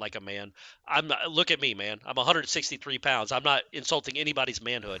hasn't run like a man. Look at me, man. I'm 163 pounds. I'm not insulting anybody's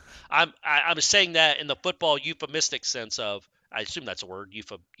manhood. I'm saying that in the football euphemistic sense of, I assume that's a word,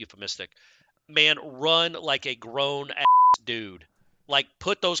 euphemistic. Man, run like a grown ass dude.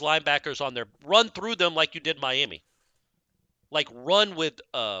 Put those linebackers on there. Run through them like you did Miami. Run with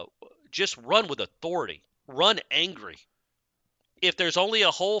authority. Run angry. If there's only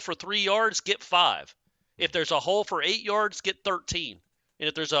a hole for 3 yards, get 5. If there's a hole for 8 yards, get 13. And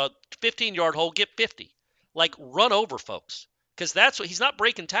if there's a 15-yard hole, get 50. Like, run over folks. Because that's what – he's not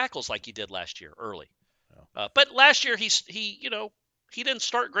breaking tackles like he did last year early. But last year, he didn't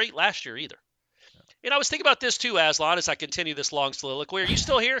start great last year either. And I was thinking about this too, Aslan, as I continue this long soliloquy. Are you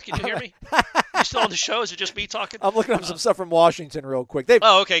still here? Can you hear me? You still on the show? Is it just me talking? I'm looking up some stuff from Washington real quick.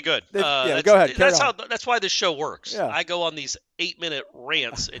 Okay, good. Go ahead. That's why this show works. Yeah. I go on these 8-minute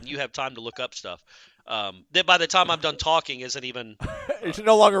rants, and you have time to look up stuff. That by the time I'm done talking isn't even it's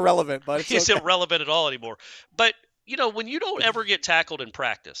no longer relevant, but it's irrelevant at all anymore. But when you don't ever get tackled in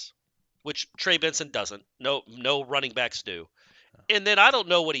practice, which Trey Benson doesn't, no running backs do, and then I don't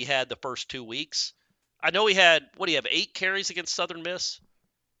know what he had the first 2 weeks. I know he had 8 carries against Southern Miss.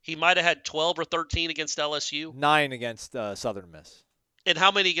 He might have had 12 or 13 against LSU. 9 against Southern Miss. And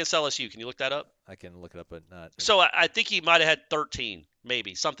how many against LSU? Can you look that up? I can look it up, but not. So I think he might have had 13,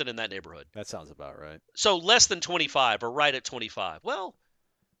 maybe, something in that neighborhood. That sounds about right. So less than 25 or right at 25. Well,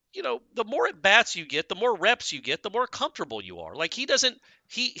 the more at-bats you get, the more reps you get, the more comfortable you are. Like,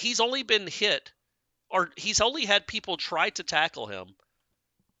 he's only been hit, or he's only had people try to tackle him.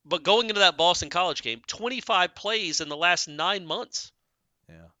 But going into that Boston College game, 25 plays in the last 9 months.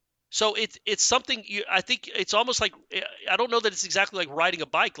 Yeah. So it's something I think it's almost like, I don't know that it's exactly like riding a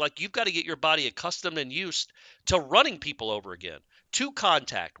bike. Like, you've got to get your body accustomed and used to running people over again, to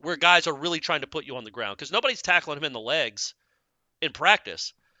contact, where guys are really trying to put you on the ground, because nobody's tackling him in the legs in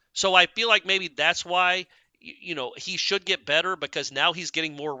practice. So I feel like maybe that's why he should get better, because now he's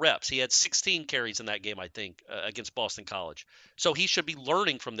getting more reps. He had 16 carries in that game, I think, against Boston College. So he should be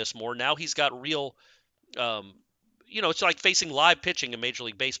learning from this more. Now he's got real, it's like facing live pitching in Major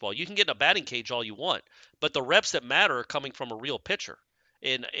League Baseball. You can get in a batting cage all you want, but the reps that matter are coming from a real pitcher.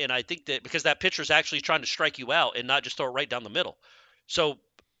 And I think that because that pitcher's actually trying to strike you out and not just throw it right down the middle. So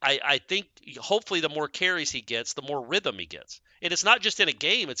I think hopefully the more carries he gets, the more rhythm he gets. And it's not just in a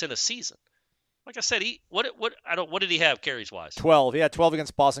game, it's in a season. Like I said, what did he have carries wise? 12. He had 12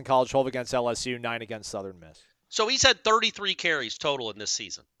 against Boston College, 12 against LSU, 9 against Southern Miss. So he's had 33 carries total in this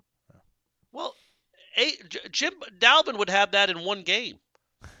season. Well, Jim Dalvin would have that in one game.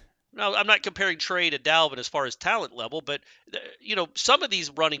 Now, I'm not comparing Trey to Dalvin as far as talent level, but some of these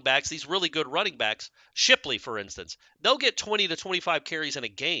running backs, these really good running backs, Shipley, for instance, they'll get 20 to 25 carries in a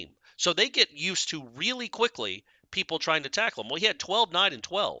game. So they get used to really quickly people trying to tackle him. Well, he had 12, 9, and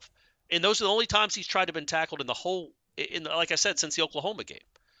 12. And those are the only times he's tried to been tackled like I said, since the Oklahoma game.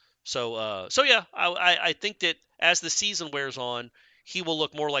 So yeah, I think that as the season wears on, he will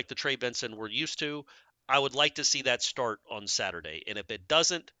look more like the Trey Benson we're used to. I would like to see that start on Saturday. And if it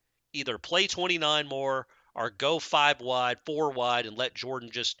doesn't, either play 29 more or go 5 wide, 4 wide, and let Jordan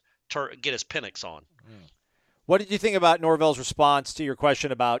just get his Penix on. What did you think about Norvell's response to your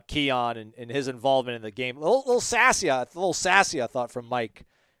question about Keon and his involvement in the game? A little sassy, I thought, from Mike.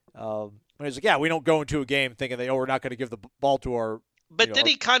 When he was like, yeah, we don't go into a game thinking we're not going to give the ball to our. But then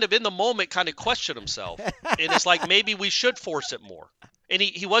he kind of, in the moment, kind of questioned himself. And it's like, maybe we should force it more. And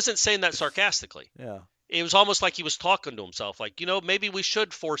he wasn't saying that sarcastically. Yeah. It was almost like he was talking to himself, like, maybe we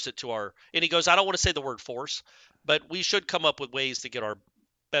should force it to our – and he goes, I don't want to say the word force, but we should come up with ways to get our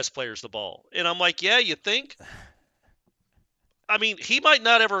best players the ball. And I'm like, yeah, you think? I mean, he might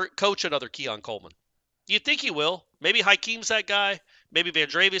not ever coach another Keon Coleman. Do you think he will? Maybe Hakeem's that guy. Maybe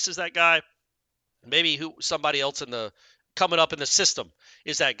Vandravius is that guy. Maybe somebody else coming up in the system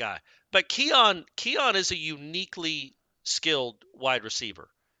is that guy. But Keon is a uniquely skilled wide receiver.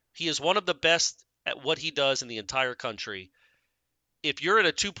 He is one of the best at what he does in the entire country. If you're in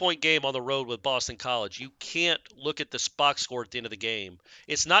a 2-point game on the road with Boston College, you can't look at the box score at the end of the game.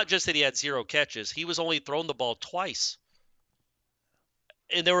 It's not just that he had 0 catches. He was only thrown the ball twice.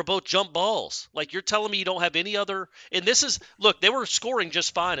 And they were both jump balls. Like, you're telling me you don't have any other – and this is – look, they were scoring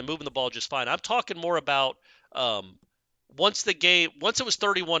just fine and moving the ball just fine. I'm talking more about once it was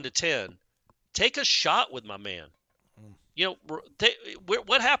 31-10, take a shot with my man.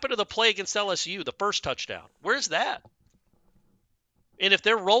 What happened to the play against LSU, the first touchdown? Where's that? And if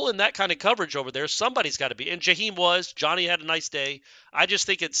they're rolling that kind of coverage over there, somebody's got to be. And Johnny had a nice day. I just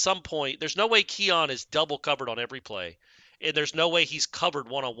think at some point, there's no way Keon is double covered on every play. And there's no way he's covered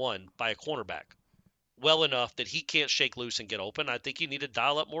one-on-one by a cornerback well enough that he can't shake loose and get open. I think you need to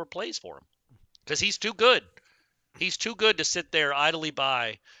dial up more plays for him because he's too good. He's too good to sit there idly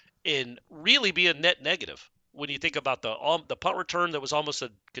by and really be a net negative. When you think about the punt return that was almost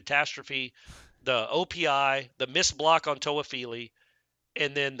a catastrophe, the OPI, the missed block on Toafili,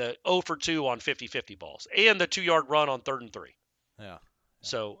 and then the 0 for 2 on 50-50 balls, and the 2-yard run on 3rd and 3. Yeah.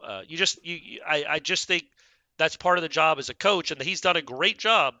 So I just think that's part of the job as a coach, and he's done a great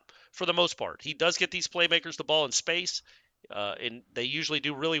job for the most part. He does get these playmakers the ball in space, and they usually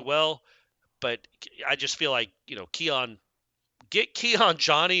do really well. But I just feel like, get Keon,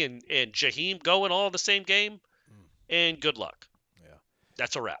 Johnny, and Jaheim going all in the same game, and good luck. Yeah,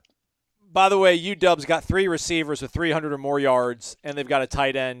 that's a wrap. By the way, UW's got 3 receivers with 300 or more yards, and they've got a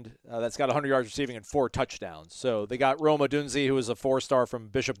tight end that's got 100 yards receiving and 4 touchdowns. So they got Roma Dunzi, who is a 4-star from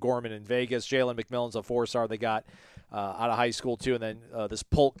Bishop Gorman in Vegas. Jalen McMillan's a 4-star they got out of high school, too. And then this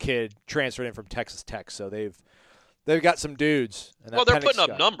Polk kid transferred in from Texas Tech. So they've got some dudes. And well, they're putting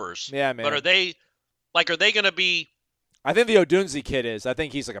up numbers. Yeah, man. But are they going to be – I think the Odunzi kid is. I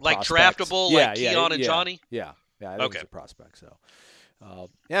think he's like a prospect. Draftable, like Keon and Johnny? Yeah, I think he's a prospect, so –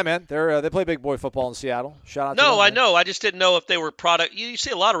 yeah, man, they play big boy football in Seattle. Shout out to them. No, I know. I just didn't know if they were product. You see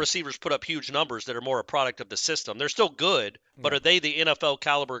a lot of receivers put up huge numbers that are more a product of the system. They're still good, but are they the NFL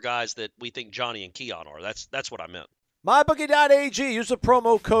caliber guys that we think Johnny and Keon are? That's what I meant. MyBookie.ag. Use the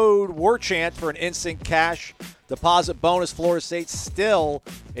promo code WARCHANT for an instant cash deposit bonus. Florida State still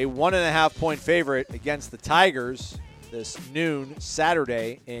a 1.5-point favorite against the Tigers this noon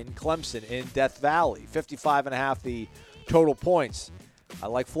Saturday in Clemson in Death Valley. 55.5 the total points. I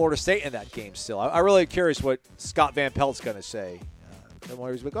like Florida State in that game still. I'm really curious what Scott Van Pelt's going to say. He's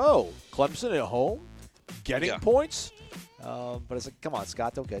like, Clemson at home, getting points. But it's like, come on,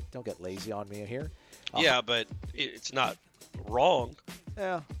 Scott, don't get lazy on me in here. Yeah, but it's not wrong.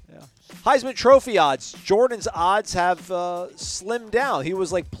 Yeah. Heisman Trophy odds. Jordan's odds have slimmed down. He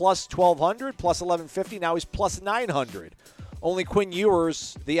was like plus 1,200, plus 1,150. Now he's plus 900. Only Quinn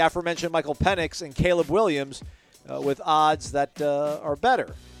Ewers, the aforementioned Michael Penix, and Caleb Williams with odds that are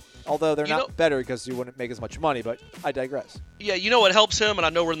better. Although they're not better because you wouldn't make as much money, but I digress. Yeah, you know what helps him, and I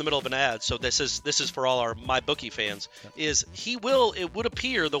know we're in the middle of an ad, so this is for all our MyBookie fans, is it would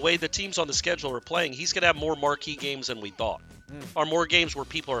appear the way the teams on the schedule are playing, he's going to have more marquee games than we thought. Or more games where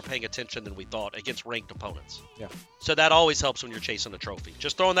people are paying attention than we thought against ranked opponents. Yeah. So that always helps when you're chasing a trophy.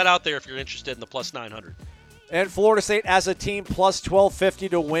 Just throwing that out there if you're interested in the plus 900. And Florida State as a team plus 1,250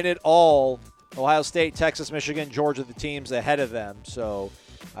 to win it all. Ohio State, Texas, Michigan, Georgia, the teams ahead of them. So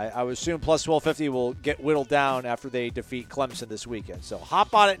I would assume plus 1,250 will get whittled down after they defeat Clemson this weekend. So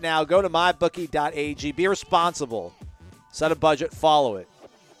hop on it now. Go to mybookie.ag. Be responsible. Set a budget. Follow it.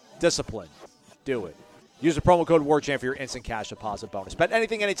 Discipline. Do it. Use the promo code WARCHANT for your instant cash deposit bonus. Bet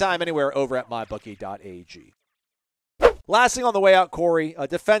anything, anytime, anywhere over at mybookie.ag. Last thing on the way out, Corey,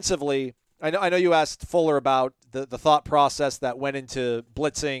 defensively, I know you asked Fuller about the thought process that went into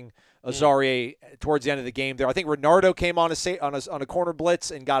blitzing Azarie towards the end of the game there. I think Renardo came on a corner blitz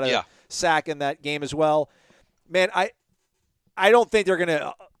and got a sack in that game as well. Man, I don't think they're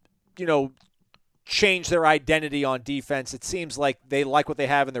going to, change their identity on defense. It seems like they like what they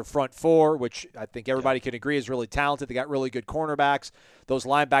have in their front four, which I think everybody can agree is really talented. They got really good cornerbacks. Those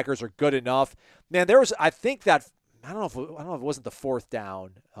linebackers are good enough. Man, I don't know if it wasn't the fourth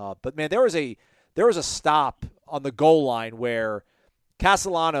down, but man, there was a stop on the goal line where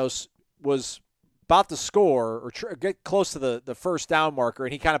Castellanos was about to score or get close to the first down marker,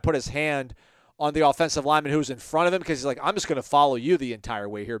 and he kind of put his hand on the offensive lineman who was in front of him because he's like, I'm just going to follow you the entire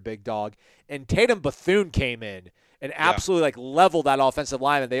way here, big dog. And Tatum Bethune came in and absolutely leveled that offensive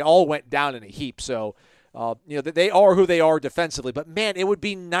lineman. They all went down in a heap. So, they are who they are defensively. But, man, it would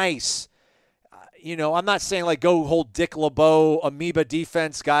be nice. I'm not saying go hold Dick LeBeau, amoeba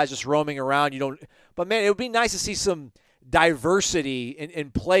defense, guys just roaming around. But, man, it would be nice to see some diversity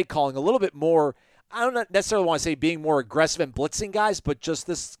in play calling, a little bit more. I don't necessarily want to say being more aggressive and blitzing guys, but just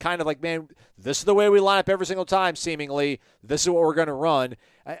this kind of man, this is the way we line up every single time, seemingly. This is what we're going to run.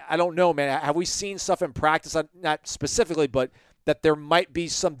 I don't know, man. Have we seen stuff in practice, not specifically, but that there might be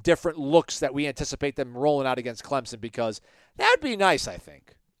some different looks that we anticipate them rolling out against Clemson? Because that would be nice, I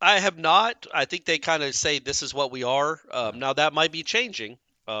think. I have not. I think they kind of say this is what we are. Now, that might be changing.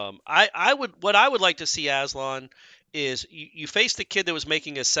 What I would like to see, Aslan, is you face the kid that was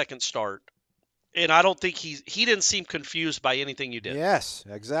making his second start. And I don't think he didn't seem confused by anything you did. Yes,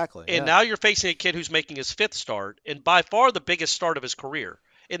 exactly. And now you're facing a kid who's making his fifth start, and by far the biggest start of his career.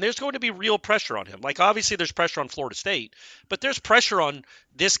 And there's going to be real pressure on him. Obviously there's pressure on Florida State, but there's pressure on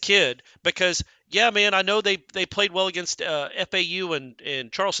this kid because, man, I know they played well against FAU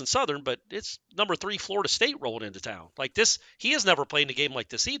and Charleston Southern, but it's number 3 Florida State rolling into town. He has never played in a game like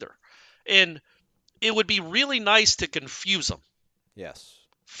this either. And it would be really nice to confuse him. Yes.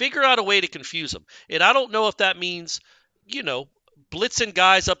 Figure out a way to confuse them. And I don't know if that means, blitzing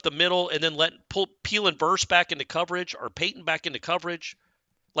guys up the middle and then letting Peel and Verse back into coverage or Peyton back into coverage.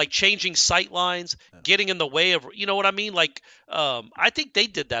 like changing sight lines, getting in the way of, you know what I mean? Like, I think they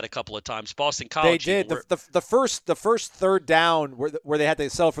did that a couple of times. Boston College. They did. The first third down where they had to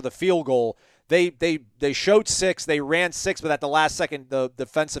settle for the field goal, they showed 6, they ran 6, but at the last second, the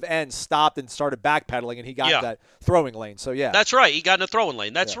defensive end stopped and started backpedaling, and he got that throwing lane. So, yeah. That's right. He got in a throwing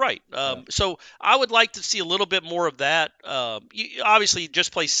lane. That's right. So I would like to see a little bit more of that. You obviously,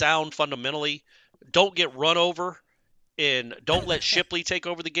 just play sound fundamentally. Don't get run over, and don't let Shipley take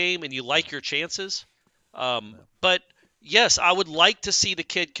over the game, and you like your chances. But, yes, I would like to see the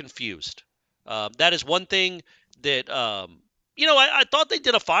kid confused. That is one thing that I thought they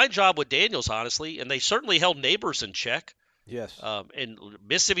did a fine job with Daniels, honestly, and they certainly held Neighbors in check. Yes. And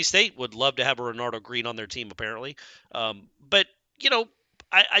Mississippi State would love to have a Renardo Green on their team, apparently. But,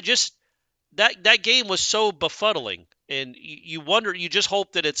 I just – that game was so befuddling, and you wonder – you just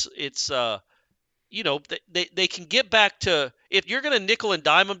hope that it's they can get back to – if you're going to nickel and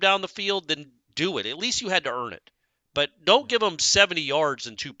dime them down the field, then do it. At least you had to earn it. But don't give them 70 yards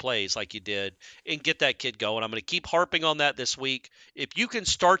in 2 plays like you did and get that kid going. I'm going to keep harping on that this week. If you can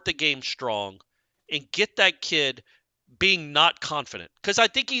start the game strong and get that kid being not confident, because I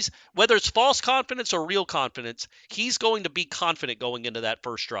think whether it's false confidence or real confidence, he's going to be confident going into that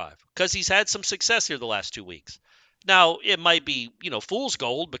first drive because he's had some success here the last 2 weeks. Now, it might be, fool's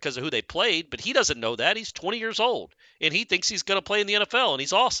gold because of who they played, but he doesn't know that. He's 20 years old, and he thinks he's going to play in the NFL, and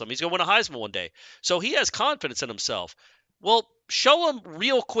he's awesome. He's going to win a Heisman one day. So he has confidence in himself. Well, show him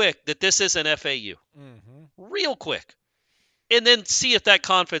real quick that this isn't FAU. Mm-hmm. Real quick. And then see if that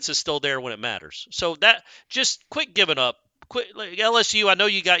confidence is still there when it matters. So that just quit giving up. Quit, like LSU, I know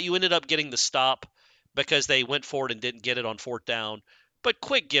you ended up getting the stop because they went for it and didn't get it on 4th down. But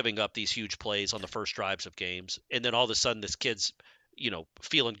quit giving up these huge plays on the first drives of games, and then all of a sudden this kid's,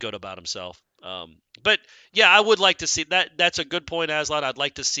 feeling good about himself. But yeah, I would like to see that. That's a good point, Aslan. I'd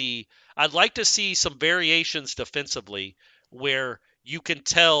like to see some variations defensively where you can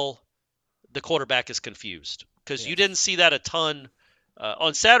tell the quarterback is confused because you didn't see that a ton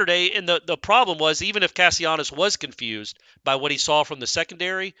on Saturday. And the problem was, even if Cassianos was confused by what he saw from the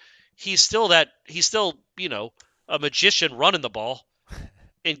secondary, he's still a magician running the ball.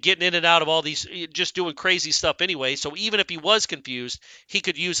 And getting in and out of all these, just doing crazy stuff anyway. So even if he was confused, he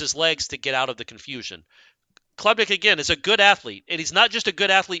could use his legs to get out of the confusion. Klubnik, again, is a good athlete, and he's not just a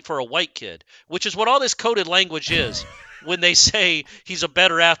good athlete for a white kid, which is what all this coded language is when they say he's a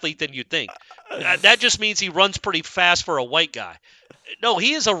better athlete than you think. That just means he runs pretty fast for a white guy. No,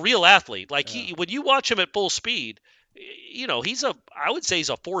 he is a real athlete. Like, when you watch him at full speed, I would say he's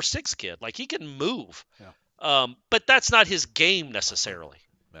a 4.6 kid. Like, he can move. Yeah. But that's not his game necessarily.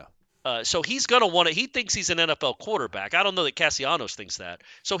 So he's going to want to – he thinks he's an NFL quarterback. I don't know that Cassianos thinks that.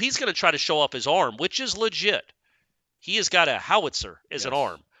 So he's going to try to show off his arm, which is legit. He has got a howitzer as an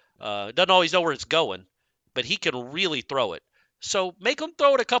arm. Doesn't always know where it's going, but he can really throw it. So make him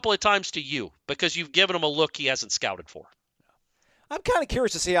throw it a couple of times to you because you've given him a look he hasn't scouted for. I'm kind of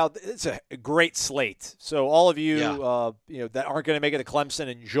curious to see how – it's a great slate. So all of you, that aren't going to make it to Clemson,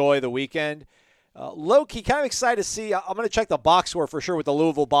 enjoy the weekend. Low-key, kind of excited to see. I'm going to check the box score for sure with the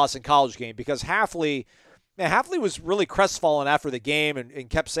Louisville-Boston College game because Hafley was really crestfallen after the game and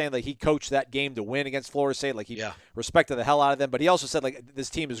kept saying that he coached that game to win against Florida State. Like, he respected the hell out of them. But he also said, like, this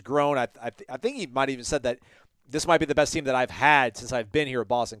team has grown. I think he might have even said that this might be the best team that I've had since I've been here at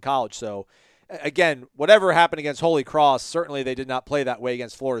Boston College. So, again, whatever happened against Holy Cross, certainly they did not play that way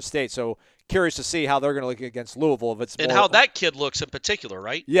against Florida State. So, curious to see how they're going to look against Louisville. And how that kid looks in particular,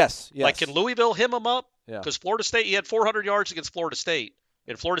 right? Yes. Like, can Louisville hem him up? Because Florida State, he had 400 yards against Florida State,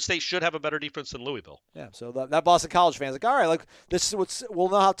 and Florida State should have a better defense than Louisville. Yeah, so that Boston College fan's like, all right, like, this is we'll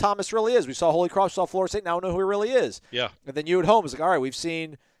know how Thomas really is. We saw Holy Cross, we saw Florida State, now we know who he really is. Yeah. And then you at home is like, all right, we've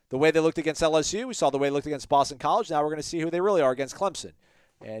seen the way they looked against LSU. We saw the way they looked against Boston College. Now we're going to see who they really are against Clemson.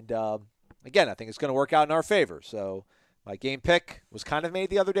 And, again, I think it's going to work out in our favor. So my game pick was kind of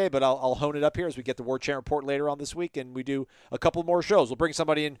made the other day, but I'll hone it up here as we get the War Chant Report later on this week, and we do a couple more shows. We'll bring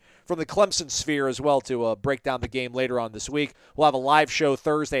somebody in from the Clemson sphere as well to break down the game later on this week. We'll have a live show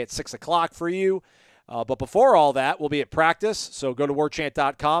Thursday at 6 o'clock for you. But before all that, we'll be at practice, so go to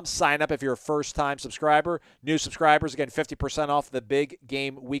warchant.com. Sign up if you're a first-time subscriber. New subscribers, again, 50% off the big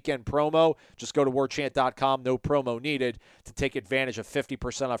game weekend promo. Just go to warchant.com, no promo needed, to take advantage of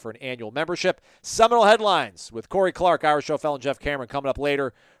 50% off for an annual membership. Seminole Headlines with Corey Clark, Irish O'Fell, and Jeff Cameron coming up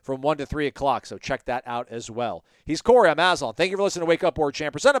later from 1 to 3 o'clock, so check that out as well. He's Corey, I'm Aslan. Thank you for listening to Wake Up War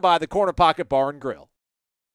Chant, presented by the Corner Pocket Bar and Grill.